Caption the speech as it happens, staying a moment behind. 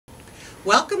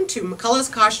Welcome to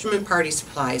McCullochs Costume and Party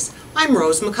Supplies. I'm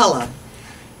Rose McCulloch.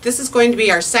 This is going to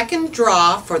be our second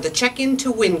draw for the Check-In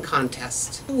to Win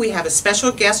contest. We have a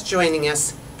special guest joining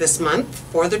us this month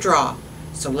for the draw,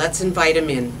 so let's invite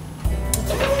him in.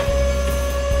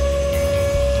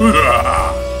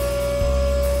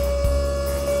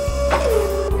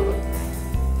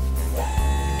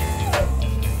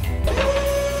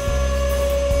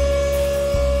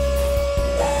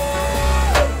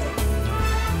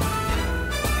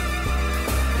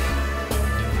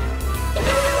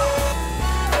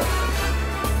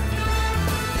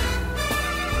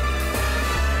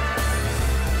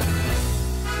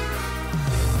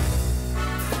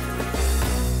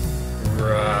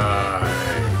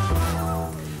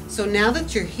 So now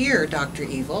that you're here, Dr.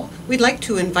 Evil, we'd like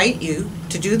to invite you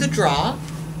to do the draw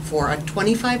for a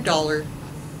 $25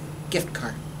 gift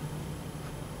card.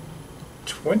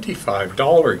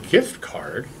 $25 gift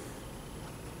card?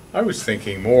 I was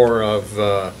thinking more of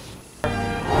 $1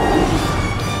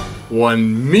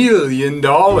 million.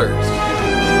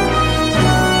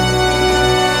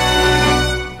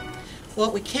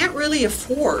 Well, we can't really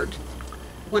afford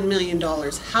 $1 million.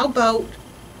 How about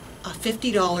a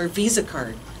 $50 Visa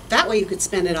card? That way you could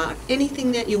spend it on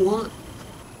anything that you want.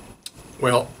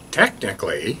 Well,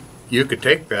 technically, you could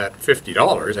take that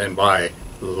 $50 and buy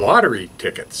lottery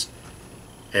tickets,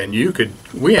 and you could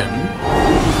win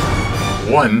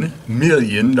 $1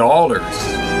 million.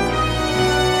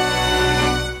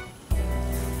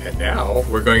 And now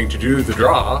we're going to do the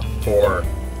draw for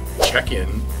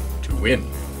Check-In to Win.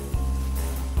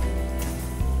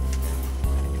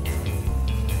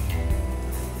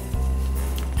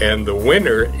 And the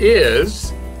winner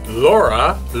is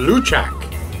Laura Luchak.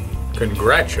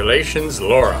 Congratulations,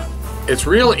 Laura. It's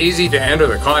real easy to enter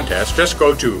the contest. Just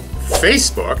go to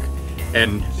Facebook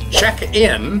and check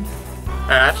in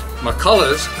at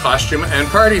McCullochs Costume and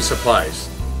Party Supplies.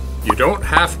 You don't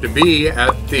have to be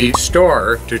at the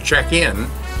store to check in.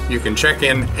 You can check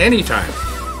in anytime.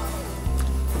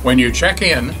 When you check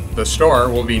in, the store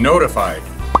will be notified.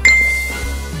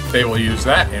 They will use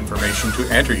that information to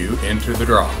enter you into the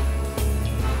draw.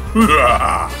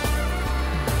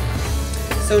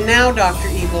 So now, Dr.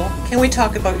 Evil, can we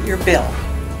talk about your bill?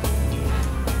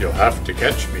 You'll have to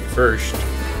catch me first.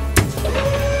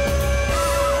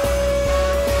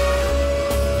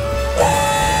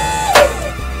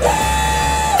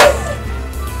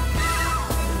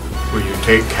 Will you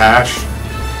take cash?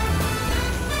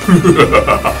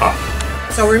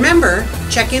 So remember,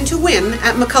 check in to win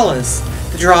at McCullochs.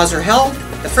 The draws are held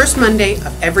the first Monday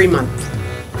of every month.